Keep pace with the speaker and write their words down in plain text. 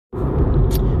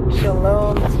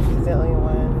Shalom, this is the only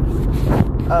one.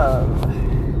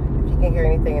 If you can hear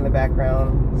anything in the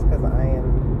background, it's because I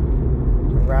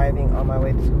am arriving on my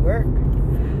way to work.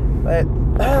 But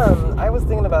I was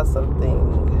thinking about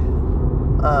something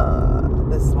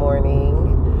this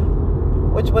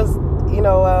morning, which was,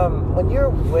 when you're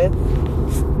with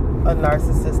a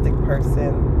narcissistic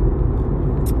person,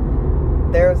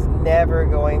 there's never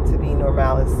going to be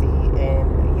normalcy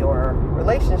in your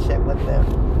relationship with them,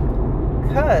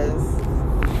 because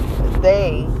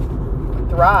they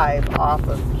thrive off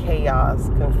of chaos,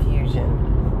 confusion.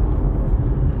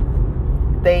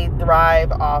 They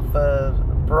thrive off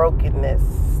of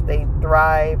brokenness. They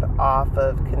thrive off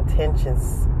of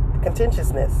contentiousness.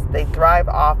 They thrive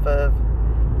off of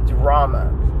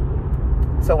drama.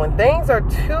 So when things are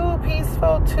too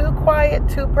peaceful, too quiet,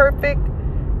 too perfect,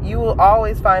 you will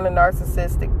always find a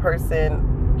narcissistic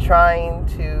person trying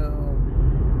to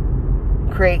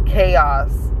create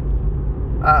chaos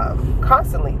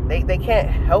constantly. They can't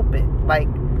help it. Like,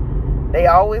 they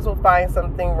always will find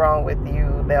something wrong with you.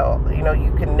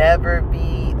 You can never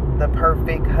be the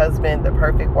perfect husband, the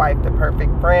perfect wife, the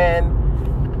perfect friend,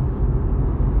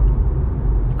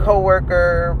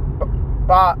 co-worker,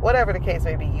 boss, whatever the case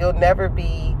may be. You'll never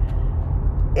be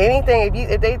anything.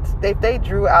 If they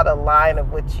drew out a line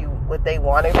of what they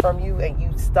wanted from you, and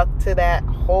you stuck to that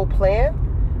whole plan,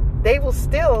 they will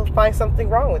still find something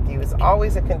wrong with you. It's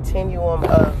always a continuum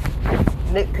of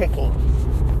nitpicking,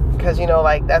 because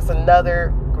that's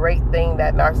another great thing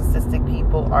that narcissistic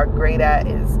people are great at,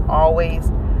 is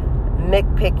always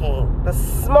nitpicking the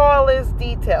smallest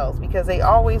details, because they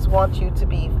always want you to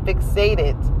be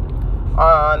fixated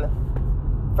on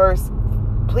first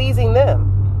pleasing them.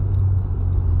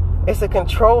 It's a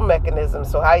control mechanism.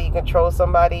 So how you control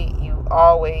somebody, you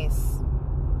always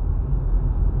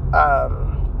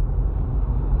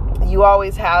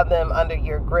have them under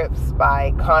your grips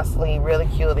by constantly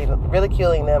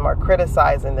ridiculing them or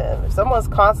criticizing them. If someone's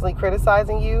constantly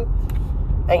criticizing you,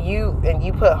 and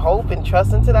you put hope and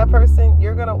trust into that person,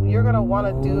 you're gonna want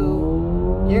to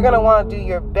do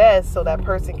your best so that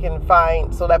person can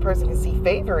see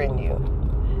favor in you.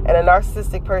 And a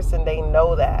narcissistic person, they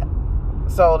know that.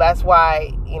 So that's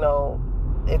why,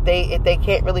 if they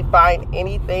can't really find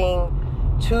anything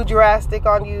too drastic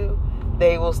on you,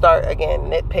 they will start, again,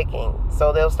 nitpicking.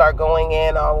 So they'll start going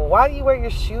in on, well, why do you wear your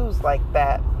shoes like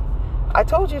that? I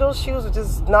told you those shoes are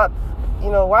just not,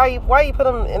 why you put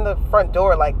them in the front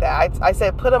door like that? I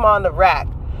said, put them on the rack.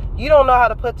 You don't know how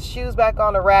to put the shoes back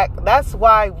on the rack. That's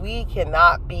why we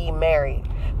cannot be married,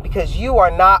 because you are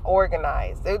not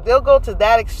organized. They'll go to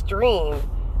that extreme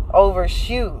over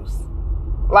shoes.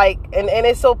 And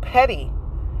it's so petty,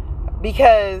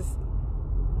 because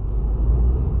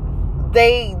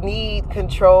they need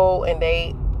control, and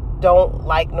they don't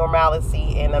like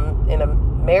normalcy in a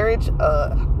marriage,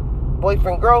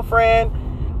 boyfriend, girlfriend,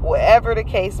 whatever the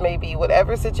case may be,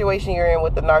 whatever situation you're in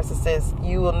with the narcissist,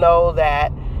 you will know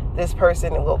that this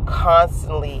person will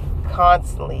constantly,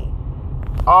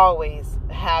 always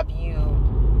have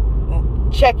you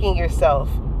checking yourself.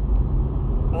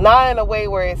 Not in a way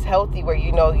where it's healthy, where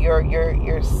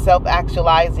you're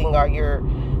self-actualizing or you're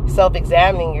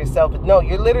self-examining yourself. No,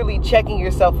 you're literally checking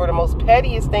yourself for the most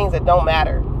pettiest things that don't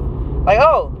matter. Like,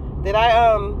 oh, did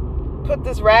I put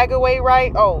this rag away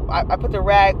right? Oh, I put the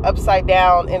rag upside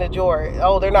down in a drawer.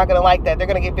 Oh, they're not gonna like that. They're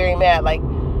gonna get very mad. Like,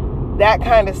 that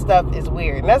kind of stuff is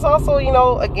weird. And that's also,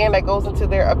 again, that goes into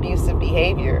their abusive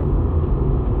behavior.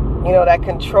 That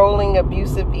controlling,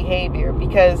 abusive behavior.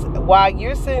 Because while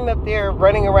you're sitting up there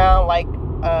running around like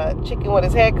a chicken with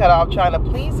his head cut off trying to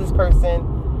please this person,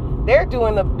 they're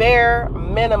doing the bare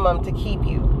minimum to keep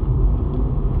you.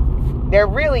 They're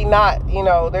really not,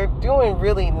 they're doing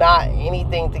really not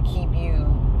anything to keep you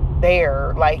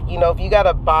there. Like, if you got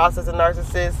a boss as a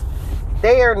narcissist,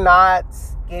 they are not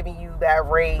giving you that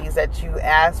raise that you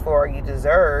asked for or you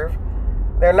deserve.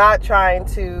 They're not trying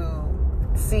to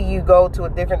see you go to a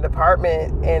different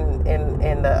department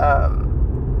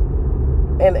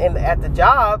at the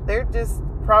job. They're just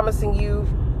promising you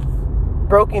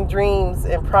broken dreams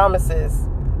and promises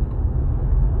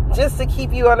just to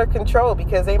keep you under control,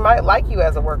 because they might like you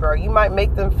as a worker, or you might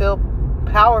make them feel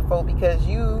powerful because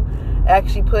you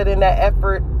actually put in that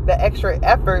effort, the extra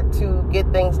effort to get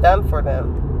things done for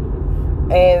them.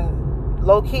 And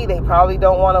low key, they probably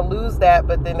don't want to lose that,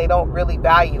 but then they don't really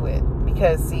value it,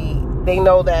 because see, they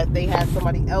know that they have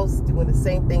somebody else doing the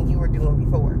same thing you were doing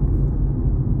before.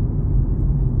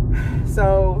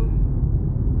 So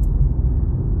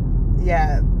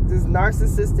yeah, these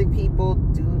narcissistic people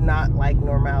do not like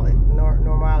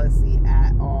normalcy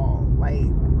at all. Like,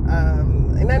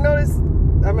 and I noticed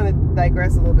gonna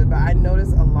digress a little bit, but I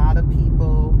notice a lot of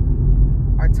people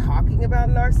are talking about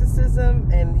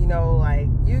narcissism, and you know, like,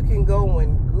 you can go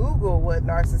and Google what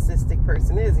narcissistic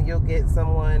person is, and you'll get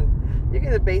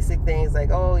the basic things like,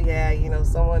 oh yeah, you know,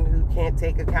 someone who can't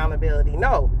take accountability.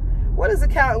 No, what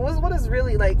is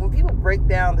really, like, when people break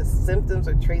down the symptoms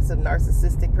or traits of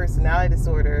narcissistic personality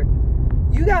disorder,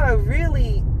 you gotta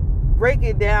really break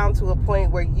it down to a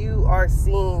point where you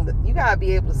gotta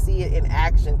be able to see it in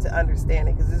action to understand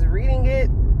it. Because just reading it,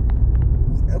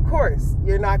 of course,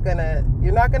 you're not gonna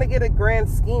get a grand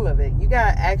scheme of it. You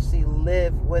gotta actually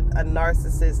live with a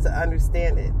narcissist to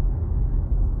understand it.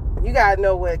 You gotta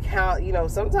know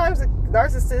sometimes a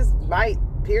narcissist might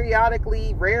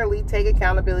periodically, rarely take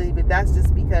accountability, but that's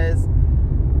just because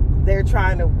they're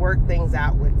trying to work things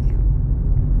out with you.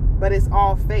 But it's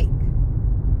all fake.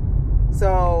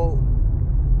 So,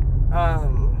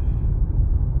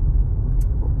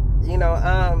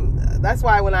 that's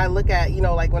why when I look at,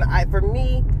 like for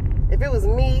me, if it was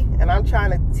me and I'm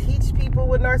trying to teach people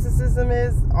what narcissism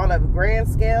is on a grand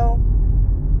scale,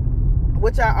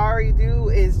 which I already do,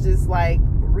 is just like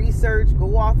research,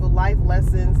 go off of life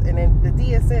lessons, and then the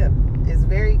DSM is a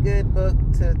very good book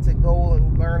to go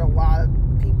and learn a lot of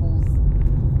people's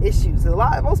issues.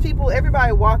 Most people,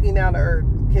 everybody walking down the earth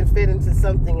can fit into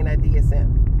something in that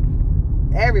DSM.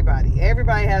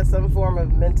 Everybody has some form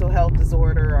of mental health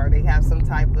disorder, or they have some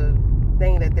type of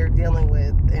thing that they're dealing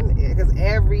with, and because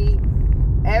every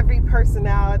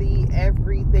personality,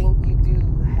 everything you do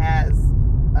has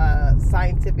a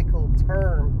scientific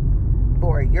term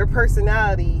for it. Your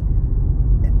personality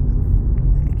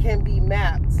can be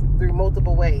mapped through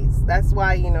multiple ways. That's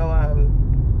why,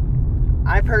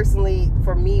 I personally,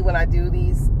 for me, when I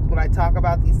talk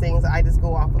about these things, I just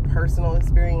go off of personal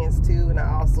experience too. And I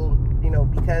also,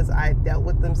 because I dealt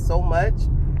with them so much,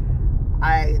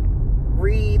 I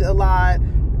read a lot.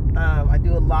 I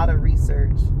do a lot of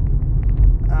research.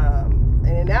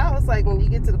 And now it's like when you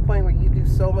get to the point where you do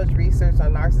so much research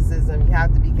on narcissism, you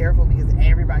have to be careful, because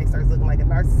everybody starts looking like a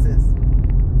narcissist.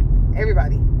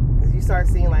 Everybody. Because you start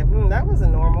seeing like, that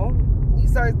wasn't normal. You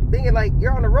start thinking like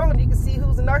you're on the road and you can see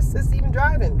who's a narcissist even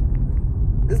driving.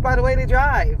 Just by the way they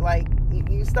drive. Like,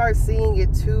 you start seeing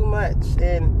it too much.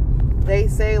 And they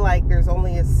say like there's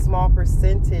only a small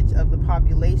percentage of the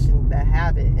population that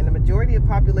have it. And the majority of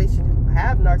population who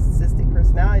have narcissistic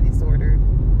personality disorder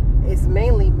is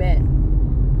mainly men.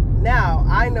 Now,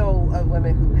 I know of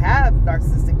women who have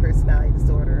narcissistic personality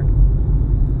disorder.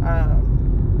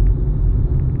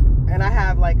 And I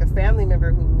have like a family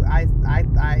member who I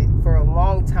for a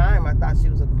long time, I thought she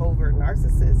was a covert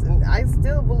narcissist. And I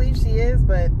still believe she is,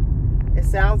 but it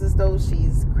sounds as though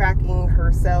she's cracking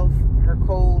her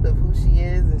code of who she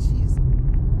is, and she's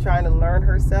trying to learn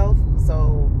herself.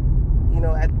 So,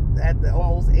 at the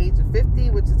almost age of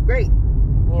 50, which is great,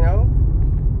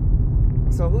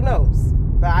 So who knows?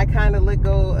 But I kind of let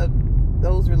go of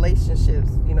those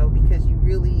relationships, because you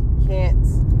really can't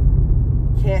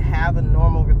have a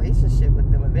normal relationship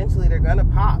with them. Eventually they're gonna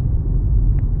pop,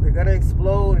 they're gonna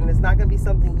explode, and it's not gonna be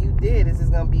something you did. It's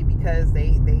just gonna be because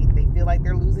they feel like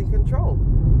they're losing control.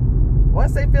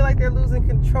 Once they feel like they're losing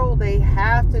control, they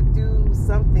have to do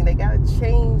something. They gotta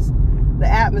change the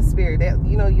atmosphere.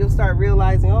 You'll start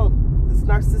realizing, oh, this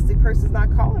narcissistic person's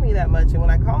not calling me that much, and when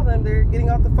I call them, they're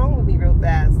getting off the phone with me real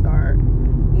fast, or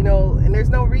and there's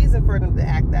no reason for them to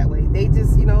act that way. They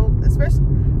just, especially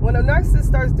when a narcissist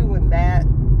starts doing that,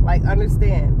 like,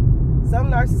 understand, some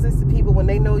narcissistic people, when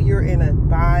they know you're in a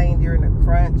bind, you're in a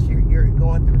crunch, you're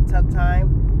going through a tough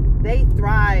time, they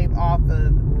thrive off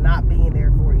of not being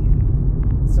there for you.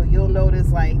 So you'll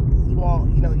notice, like,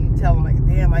 you tell them, like,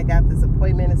 damn, I got this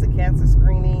appointment, it's a cancer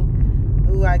screening.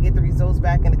 Ooh, I get the results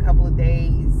back in a couple of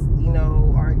days,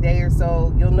 or a day or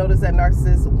so. You'll notice that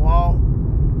narcissists won't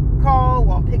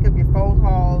pick up your phone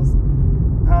calls.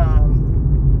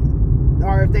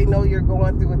 Or if they know you're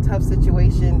going through a tough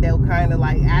situation, they'll kind of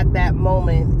like, at that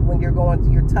moment when you're going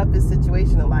through your toughest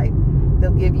situation in life,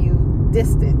 they'll give you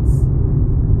distance.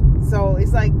 So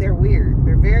it's like they're weird.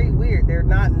 They're very weird. They're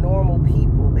not normal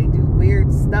people. They do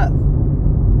weird stuff.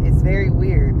 It's very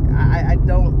weird. I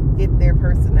don't get their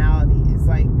personality. It's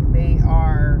like they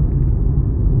are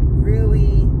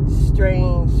really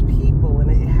strange people, and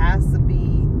it has to be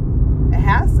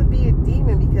a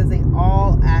demon, because they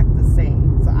all act the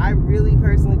same. So I really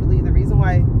personally believe the reason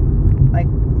why, like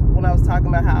when I was talking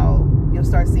about how you'll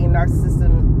start seeing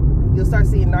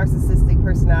narcissistic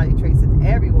personality traits in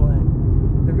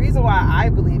everyone, the reason why I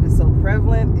believe it's so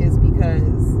prevalent is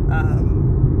because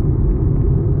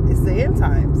it's the end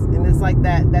times, and it's like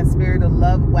that spirit of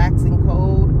love waxing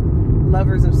cold,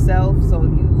 lovers of self. So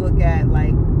if you look at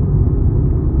like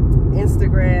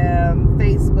Instagram,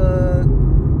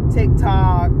 Facebook,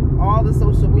 TikTok, all the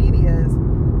social medias,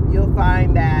 you'll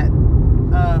find that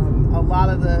a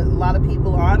lot of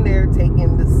people on there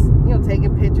taking this,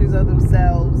 taking pictures of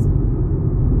themselves,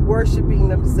 worshiping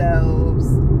themselves,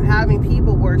 having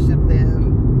people worship them,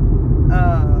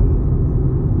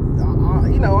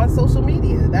 on social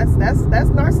media. That's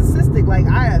narcissistic. Like,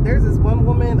 there's this one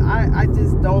woman, I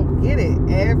just don't get it.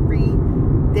 Every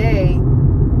day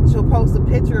she'll post a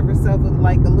picture of herself with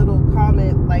like a little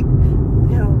comment, like,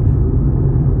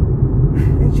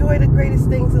 enjoy the greatest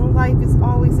things in life is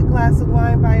always a glass of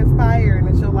wine by a fire, and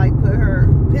then she'll like put her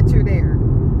picture there,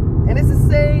 and it's the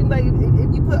same, like,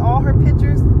 if you put all her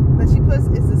pictures that she puts,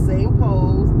 it's the same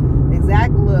pose,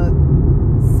 exact look,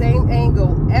 same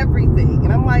angle, everything.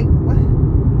 And I'm like, what?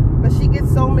 But she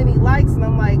gets so many likes, and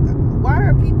I'm like, why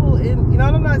are people in,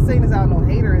 I'm not saying this out of no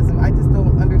haterism, I just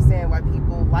don't understand why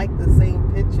people like the same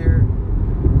picture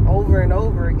over and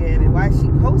over again, and why she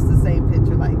posts the same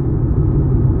picture. Like,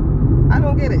 I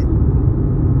don't get it.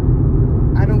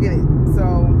 So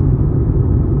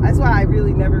that's why I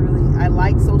really I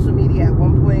liked social media at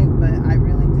one point, but I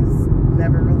really just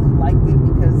never really liked it,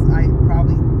 because I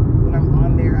probably, when I'm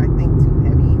on there, I think too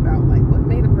heavy about like, what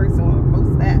made a person want to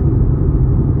post that?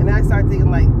 And then I start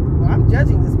thinking like, well, I'm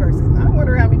judging this person. I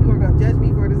wonder how many people are going to judge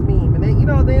me for this meme. And then,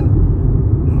 then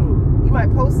you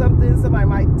might post something, somebody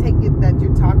might take it that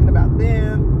you're talking about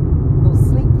them. Little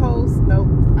sneak posts. Nope,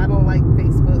 I don't like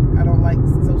Facebook. I don't like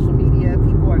social media.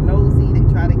 People are nosy. They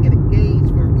try to get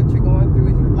engaged for what you're going through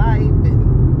in your life.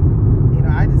 And,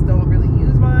 I just don't really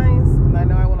use mine. And I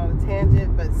know I went on a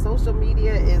tangent, but social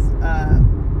media is a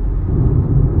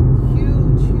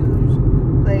huge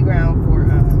playground for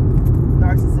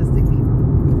narcissistic people.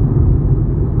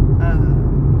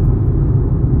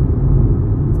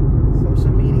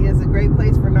 Social media is a great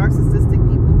place for narcissistic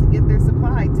people to get their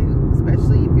supply too,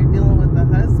 especially if you're dealing with a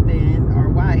husband or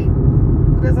wife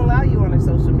who doesn't allow you on their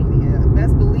social media.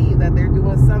 Best believe that they're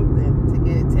doing something to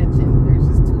get attention. There's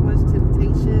just too much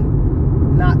temptation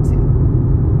not to.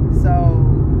 So,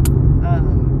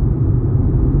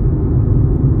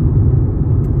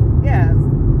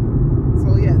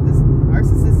 this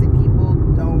narcissistic people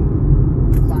don't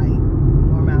like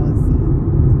normalcy.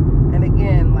 And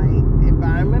again, like, if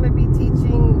I'm going to be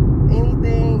teaching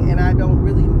anything and I don't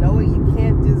really know it, you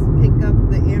can't just pick up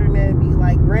the internet and be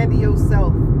like, grandiose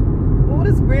self. Well, what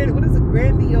is a person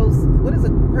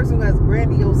who has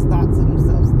grandiose thoughts of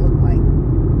themselves look like?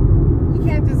 You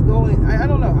can't just go in, I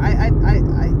don't know.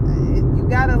 You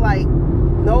gotta like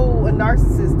know a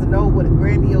narcissist to know what a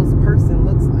grandiose person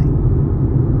looks like.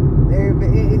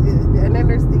 And then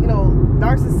there's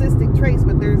narcissistic traits,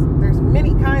 but there's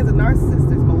many kinds of narcissists.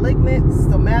 There's malignant,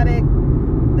 somatic,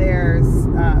 there's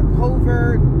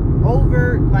covert,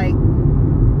 overt. Like,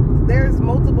 there's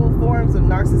multiple forms of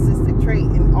narcissistic trait,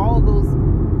 and all those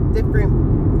different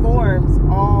forms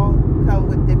all come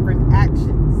with different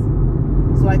actions.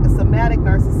 So like a somatic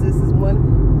narcissist is one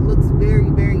who looks very,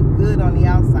 very good on the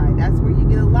outside. That's where you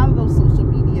get a lot of those social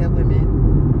media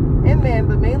women and men,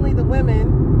 but mainly the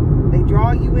women. They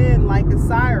draw you in like a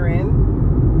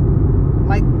siren,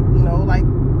 like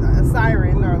a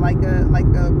siren, or like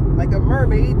a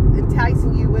mermaid,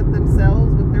 enticing you with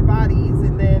themselves, with their bodies,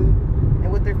 and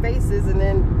with their faces, and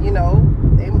then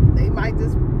they might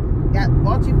just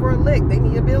want you for a lick. They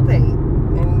need a bill paid,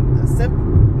 and a simp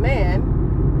man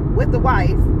with the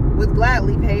wife would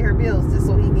gladly pay her bills just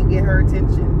so he can get her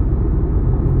attention.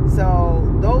 So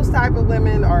those type of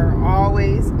women are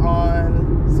always on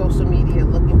social media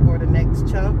looking for the next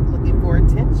chump, looking for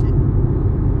attention.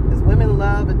 Because women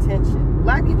love attention.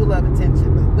 Black people love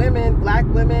attention, but black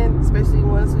women, especially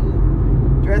ones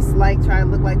who dress like, try to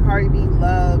look like Cardi B,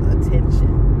 love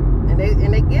attention. And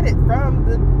they get it from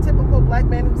the typical black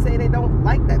men who say they don't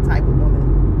like that type of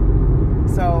woman.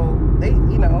 So they,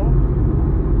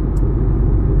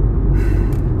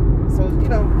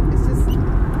 it's just,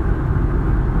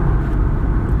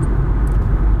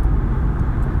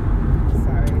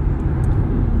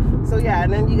 so yeah,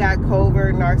 and then you got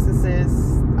covert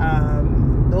narcissists.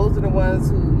 Those are the ones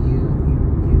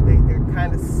who they're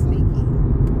kind of sneaky.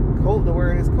 The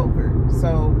word is covert.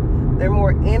 So they're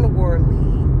more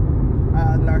inwardly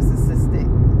narcissistic,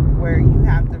 where you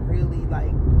have to really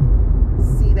like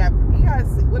see that. You guys,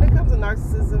 when it comes to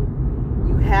narcissism,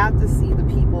 you have to see the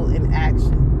people in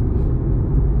action.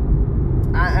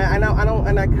 I know,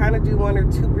 and I kind of do wonder,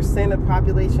 2% of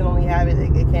population only have it.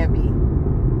 It can't be.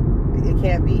 It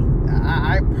can't be.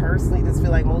 I personally just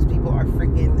feel like most people are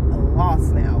freaking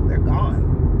lost now. They're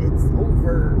gone. It's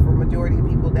over for majority of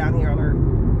people down here on Earth.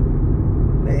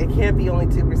 It can't be only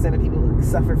 2% of people who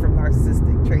suffer from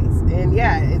narcissistic traits. And And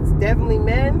yeah, it's definitely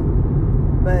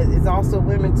men, but it's also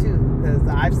women too, because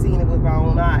I've seen it with my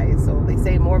own eyes. So they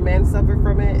say more men suffer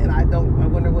from it, and I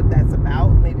wonder what that's about.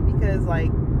 Maybe because like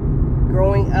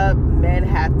growing up, men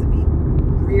have to be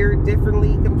reared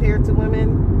differently compared to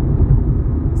women.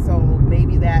 So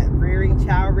maybe that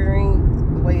child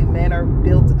rearing, the way men are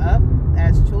built up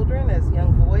as children, as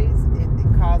young boys, it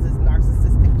causes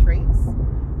narcissistic traits.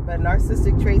 But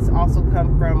narcissistic traits also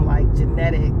come from like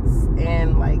genetics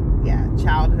and like, yeah,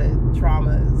 childhood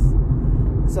traumas.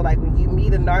 So like when you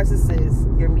meet a narcissist,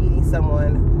 you're meeting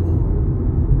someone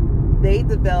who they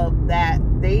developed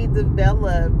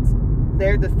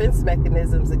their defense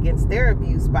mechanisms against their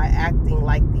abuse by acting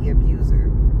like the abuser.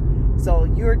 So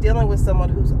you're dealing with someone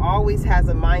who's always has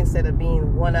a mindset of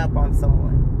being one up on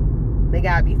someone. They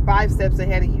gotta be 5 steps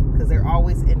ahead of you because they're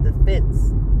always in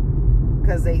defense.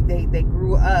 Because they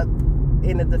grew up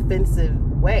in a defensive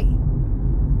way.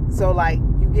 So like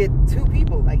you get 2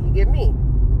 people, like you get me.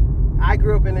 I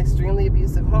grew up in an extremely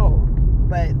abusive home,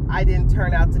 but I didn't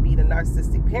turn out to be the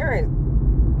narcissistic parent,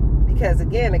 because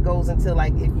again, it goes into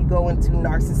like, if you go into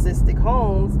narcissistic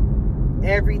homes,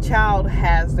 every child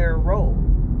has their role.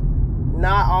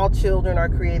 Not all children are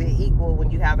created equal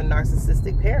when you have a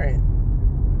narcissistic parent.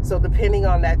 So depending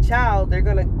on that child, they're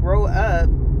gonna grow up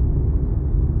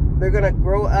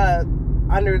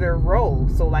under their role.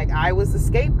 So like I was the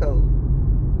scapegoat.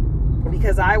 And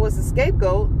because I was the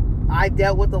scapegoat, I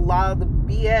dealt with a lot of the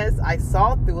BS. I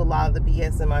saw through a lot of the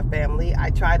BS in my family. I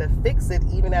tried to fix it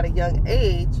even at a young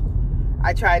age.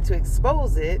 I tried to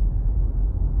expose it.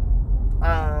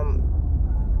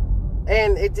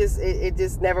 And it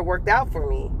just never worked out for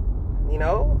me, you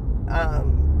know?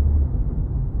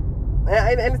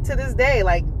 And to this day,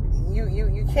 like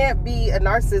you can't be a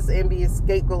narcissist and be a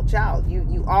scapegoat child.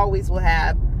 You always will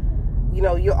have, you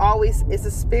know, it's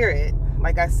a spirit.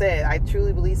 Like I said, I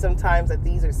truly believe sometimes that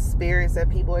these are spirits that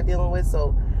people are dealing with.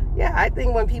 So yeah, I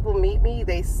think when people meet me,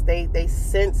 they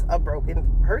sense a broken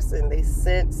person. They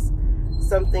sense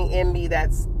something in me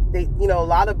you know, a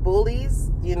lot of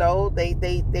bullies, you know, they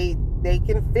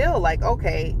can feel like,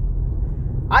 okay,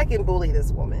 I can bully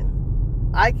this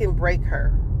woman. I can break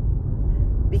her.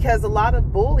 Because a lot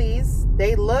of bullies,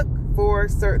 they look for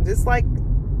certain, just like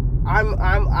I'm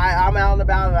out and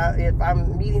about. If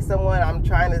I'm meeting someone, I'm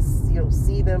trying to, you know,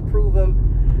 see them, prove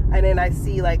them, and then I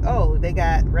see like, oh, they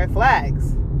got red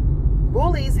flags.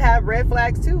 Bullies have red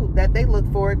flags too that they look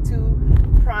for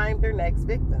to prime their next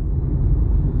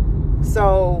victim.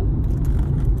 So,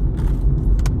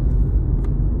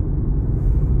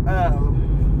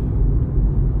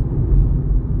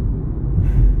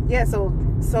 yeah. So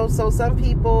some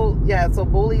people, yeah. So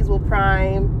bullies will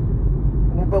prime.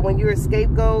 But when you're a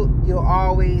scapegoat, you'll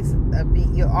always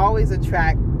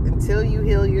attract until you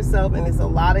heal yourself, and it's a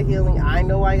lot of healing I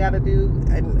know I gotta do.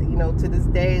 And you know, to this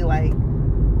day, like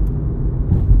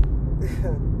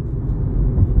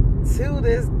to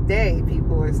this day,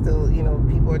 people are still, you know,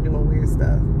 people are doing weird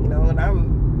stuff, you know. And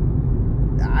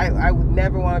I would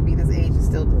never want to be this age and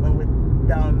still dealing with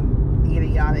dumb,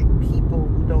 idiotic people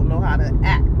who don't know how to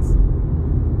act.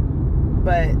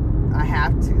 But I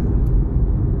have to.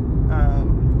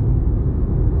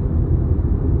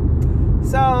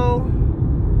 So,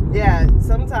 yeah,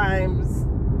 sometimes,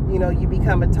 you know, you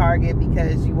become a target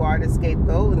because you are the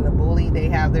scapegoat, and the bully, they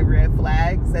have their red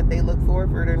flags that they look for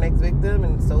their next victim,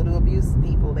 and so do abuse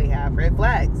people. They have red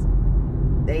flags.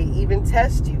 They even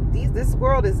test you. This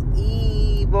world is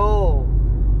evil.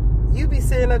 You be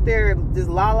sitting up there just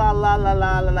la la la la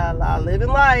la la la living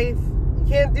life. You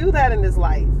can't do that in this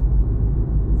life.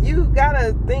 You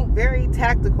gotta think very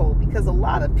tactical, because a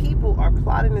lot of people are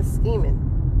plotting and scheming.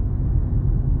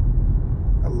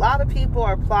 A lot of people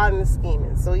are plotting and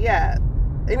scheming. So yeah,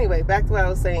 anyway, back to what I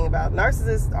was saying about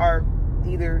narcissists are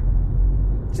either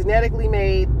genetically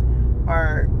made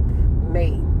or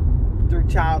made through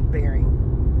childbearing.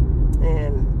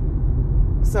 And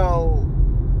so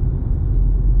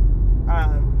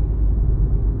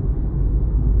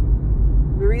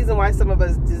the reason why some of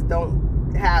us just don't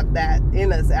have that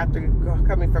in us after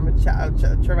coming from a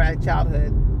traumatic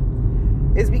childhood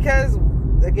is because,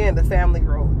 again, the family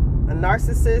role. A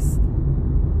narcissist,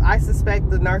 I suspect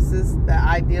the narcissist that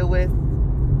I deal with,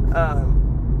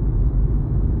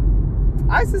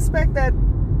 I suspect that,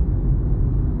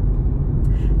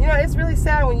 you know, it's really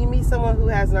sad when you meet someone who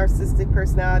has narcissistic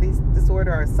personality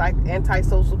disorder or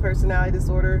antisocial personality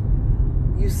disorder.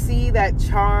 You see that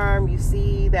charm, you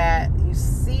see the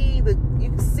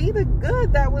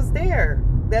good that was there,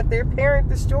 that their parent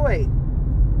destroyed.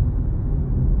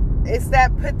 It's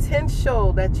that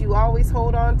potential that you always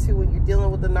hold on to when you're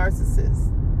dealing with a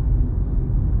narcissist.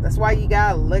 That's why you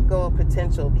gotta let go of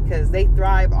potential, because they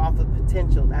thrive off of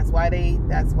potential. That's why they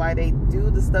do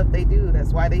the stuff they do.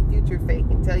 That's why they future fake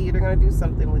and tell you they're gonna do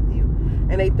something with you,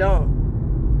 and they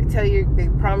don't. They tell you, they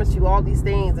promise you all these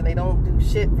things, and they don't do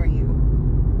shit for you.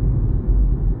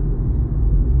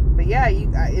 But yeah,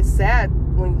 it's sad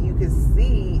when you can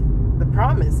see the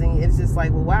promise, and it's just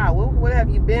like, well, wow, what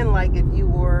have you been like if you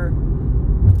were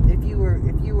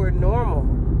normal?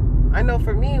 I know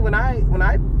for me, when I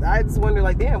just wonder,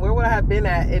 like, damn, where would I have been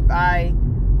at if I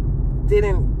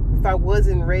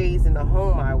wasn't raised in the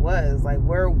home I was? Like,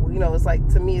 where, it's like,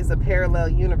 to me, it's a parallel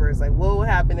universe. Like, what would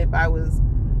happen if I was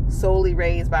solely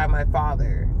raised by my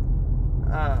father?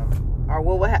 Or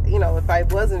what would if I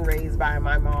wasn't raised by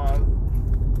my mom,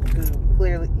 who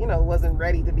clearly, wasn't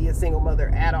ready to be a single mother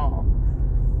at all.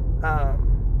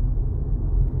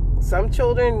 Some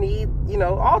children need,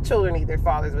 all children need their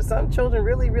fathers, but some children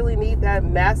really, really need that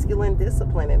masculine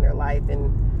discipline in their life.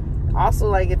 And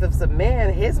also, like, if it's a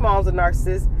man, his mom's a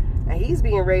narcissist, and he's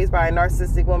being raised by a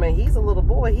narcissistic woman, he's a little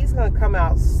boy, he's going to come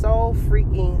out so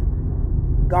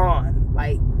freaking gone.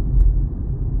 Like,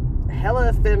 hella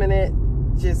effeminate,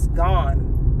 just gone.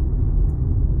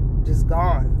 Just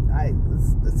gone.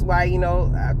 That's why,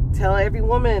 I tell every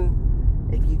woman,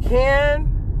 if you can,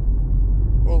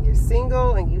 and you're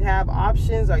single and you have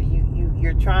options, or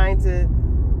you're trying to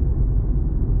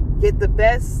get the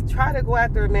best, try to go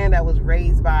after a man that was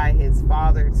raised by his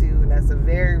father too. And that's a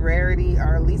very rarity,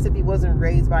 or at least if he wasn't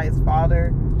raised by his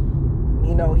father,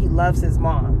 he loves his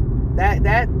mom.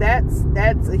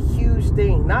 That's a huge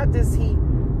thing. Not just you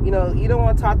don't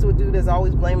want to talk to a dude that's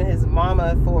always blaming his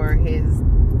mama for his,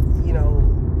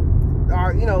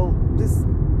 just,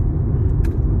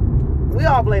 we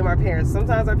all blame our parents.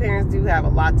 Sometimes our parents do have a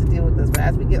lot to deal with us, but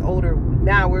as we get older,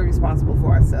 now we're responsible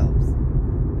for ourselves,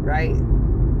 right?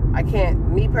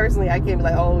 Me personally, I can't be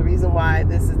like, oh, the reason why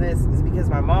this is because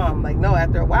my mom. Like, no,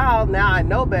 after a while, now I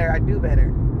know better, I do better.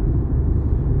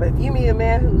 But if you meet a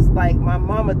man who's like, my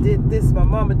mama did this, my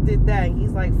mama did that, and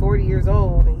he's like 40 years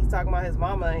old, and he's talking about his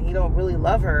mama, and he don't really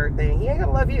love her, then he ain't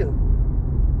gonna love you.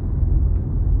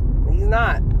 He's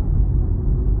not.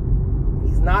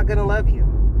 He's not gonna love you.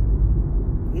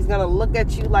 He's going to look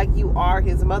at you like you are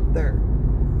his mother.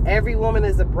 Every woman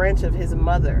is a branch of his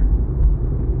mother.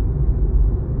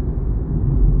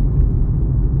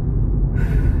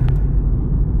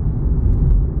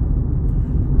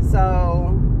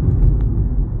 So,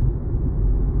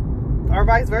 or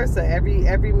vice versa.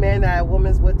 Every man that a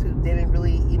woman's with who didn't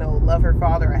really, love her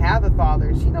father or have a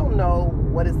father, she don't know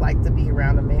what it's like to be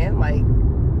around a man. Like,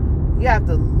 you have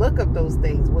to look up those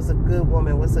things. What's a good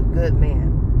woman? What's a good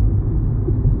man?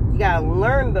 You gotta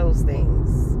learn those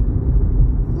things.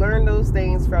 Learn those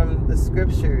things from the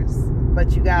scriptures.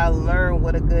 But you gotta learn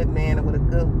what a good man and what a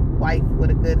good wife, what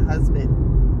a good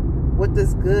husband. What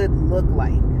does good look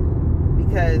like?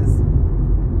 Because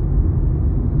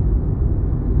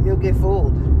you'll get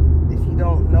fooled if you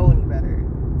don't know any better.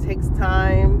 It takes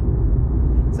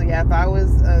time. So yeah, if I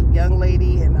was a young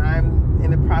lady and I'm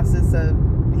in the process of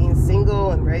being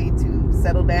single and ready to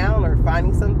settle down or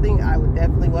finding something, I would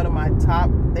definitely, one of my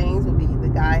top things would be, the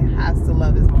guy has to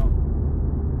love his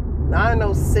mom. Not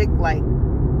no sick, like,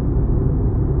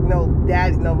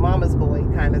 daddy, mama's boy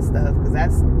kind of stuff, because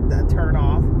that's a turn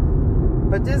off.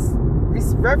 But just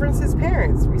reverence his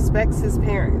parents, respects his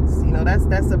parents.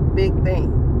 That's a big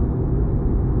thing.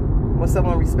 When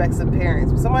someone respects their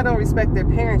parents. When somebody don't respect their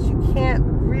parents, you can't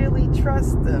really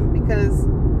trust them, because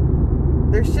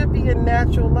there should be a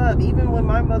natural love. Even when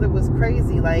my mother was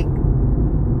crazy, like,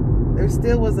 there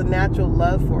still was a natural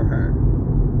love for her.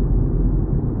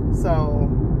 So,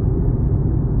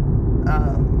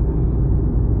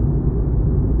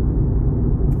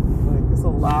 there's a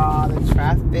lot of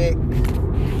traffic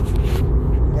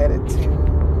headed to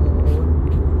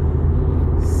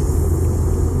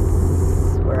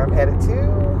where I'm headed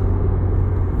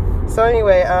to. So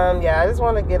anyway, I just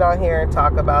want to get on here and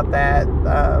talk about that.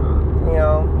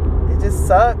 It just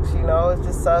sucks, it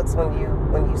just sucks when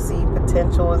you see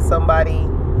potential in somebody.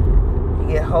 You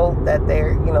get hope that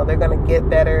they're going to get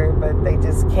better, but they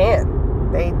just can't.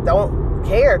 They don't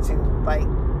care to. Like,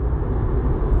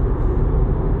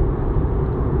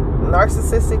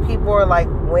 narcissistic people are like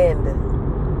wind.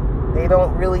 They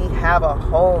don't really have a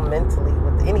home mentally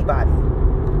with anybody.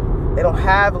 They don't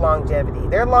have longevity.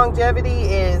 Their longevity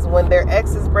is when their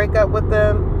exes break up with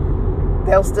them,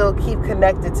 they'll still keep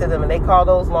connected to them, and they call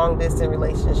those long distance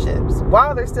relationships.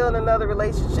 While they're still in another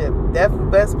relationship,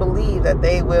 best believe that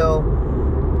they will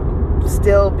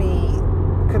still be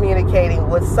communicating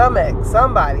with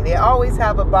somebody. They always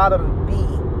have a bottom B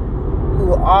who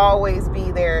will always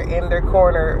be there in their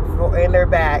corner, in their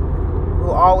back, who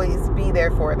will always be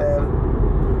there for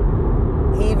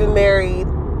them. Even married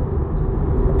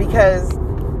because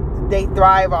they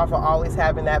thrive off of always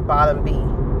having that bottom B.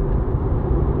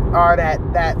 Or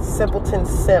that simpleton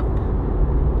simp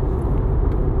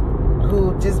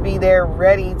who just be there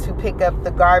ready to pick up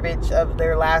the garbage of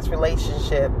their last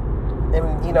relationship.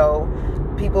 And, you know,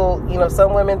 people, you know,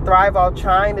 some women thrive off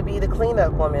trying to be the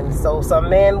cleanup woman. So some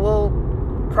man will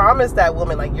promise that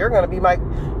woman, like, you're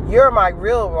my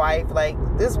real wife. Like,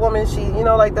 this woman, she, you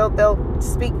know, like, they'll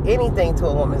speak anything to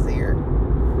a woman's ear.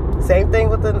 Same thing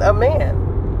with a man.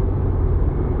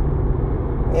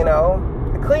 You know,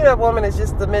 a cleanup woman is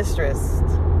just the mistress.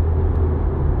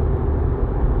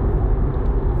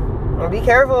 And be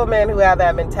careful of men who have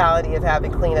that mentality of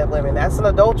having cleanup women. That's an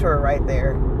adulterer right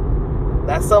there.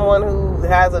 That's someone who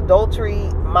has adultery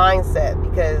mindset,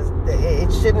 because it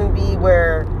shouldn't be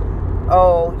where,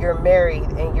 oh, you're married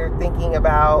and you're thinking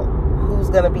about who's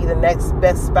going to be the next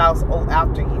best spouse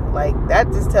after you. Like, that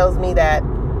just tells me that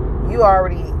you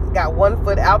already got one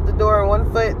foot out the door and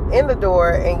one foot in the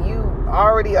door, and you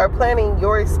already are planning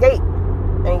your escape,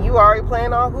 and you already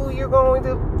plan on who's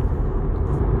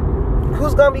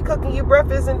going to be cooking you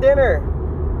breakfast and dinner.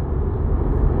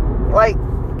 Like,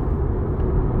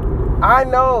 I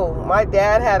know my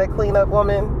dad had a cleanup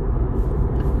woman,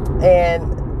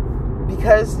 and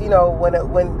because, you know, when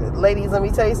ladies, let me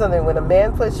tell you something, when a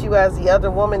man puts you as the other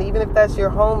woman, even if that's your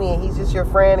homie and he's just your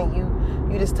friend, and you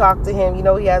just talk to him, you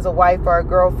know he has a wife or a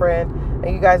girlfriend,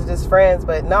 and you guys are just friends.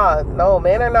 But no,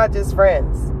 men are not just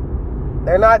friends.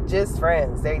 They're not just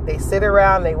friends. They sit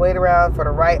around, they wait around for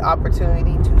the right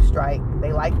opportunity to strike.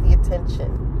 They like the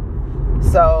attention.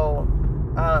 So,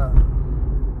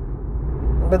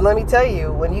 but let me tell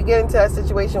you, when you get into a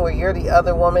situation where you're the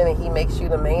other woman and he makes you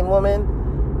the main woman,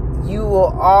 you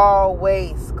will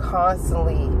always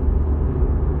constantly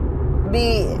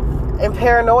be in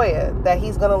paranoia that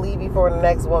he's going to leave you for the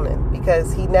next woman,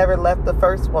 because he never left the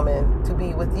first woman to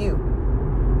be with you.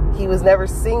 He was never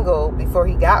single before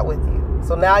he got with you.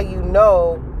 So now you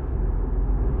know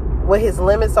what his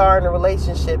limits are in a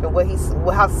relationship, and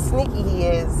how sneaky he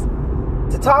is.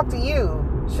 To talk to you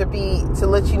should be to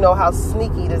let you know how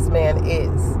sneaky this man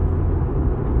is.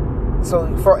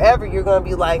 So forever you're going to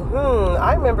be like,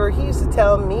 I remember he used to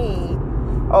tell me,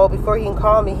 oh, before he can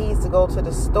call me, he used to go to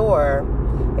the store,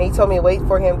 and he told me to wait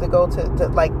for him to go to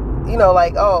like, you know,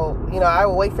 like, oh, you know, I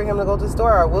will wait for him to go to the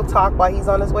store, or we'll talk while he's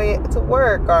on his way to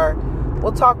work, or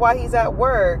we'll talk while he's at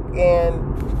work.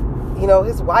 And, you know,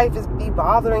 his wife is be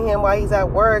bothering him while he's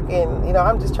at work, and, you know,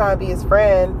 I'm just trying to be his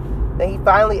friend. Then he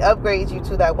finally upgrades you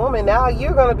to that woman. Now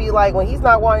you're going to be like, when he's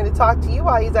not wanting to talk to you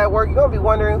while he's at work, you're going to be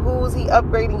wondering who's he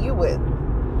upgrading you with.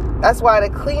 That's why the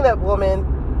cleanup woman,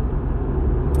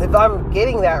 if I'm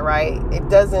getting that right, it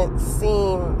doesn't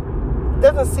seem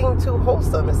too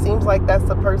wholesome. It seems like that's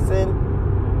the person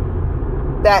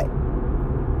that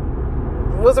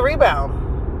was a rebound.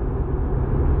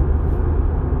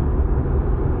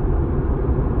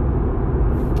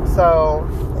 So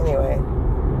anyway,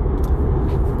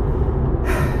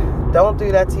 don't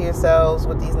do that to yourselves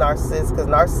with these narcissists, because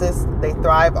narcissists, they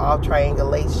thrive off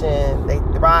triangulation. They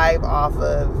thrive off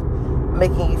of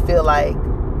making you feel like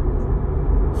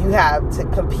you have to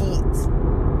compete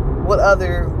with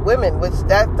other women, which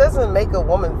that doesn't make a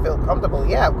woman feel comfortable.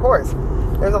 Yeah, of course.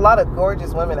 There's a lot of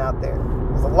gorgeous women out there.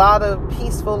 There's a lot of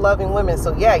peaceful, loving women.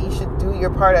 So yeah, you should do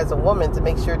your part as a woman to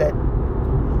make sure that.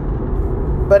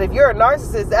 But if you're a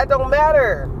narcissist, that don't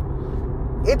matter.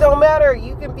 It don't matter.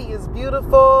 You can be as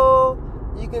beautiful.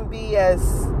 You can be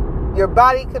as, your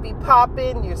body could be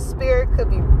popping. Your spirit could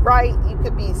be right. You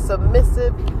could be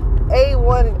submissive.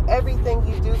 A1 in everything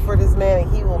you do for this man,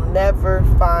 and he will never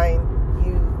find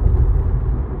you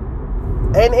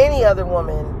and any other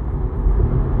woman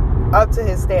up to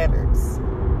his standards.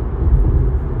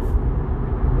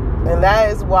 And that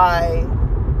is why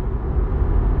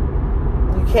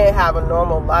you can't have a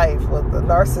normal life with a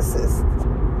narcissist.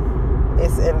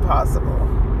 It's impossible.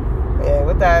 Yeah,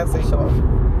 with that, I say shalom.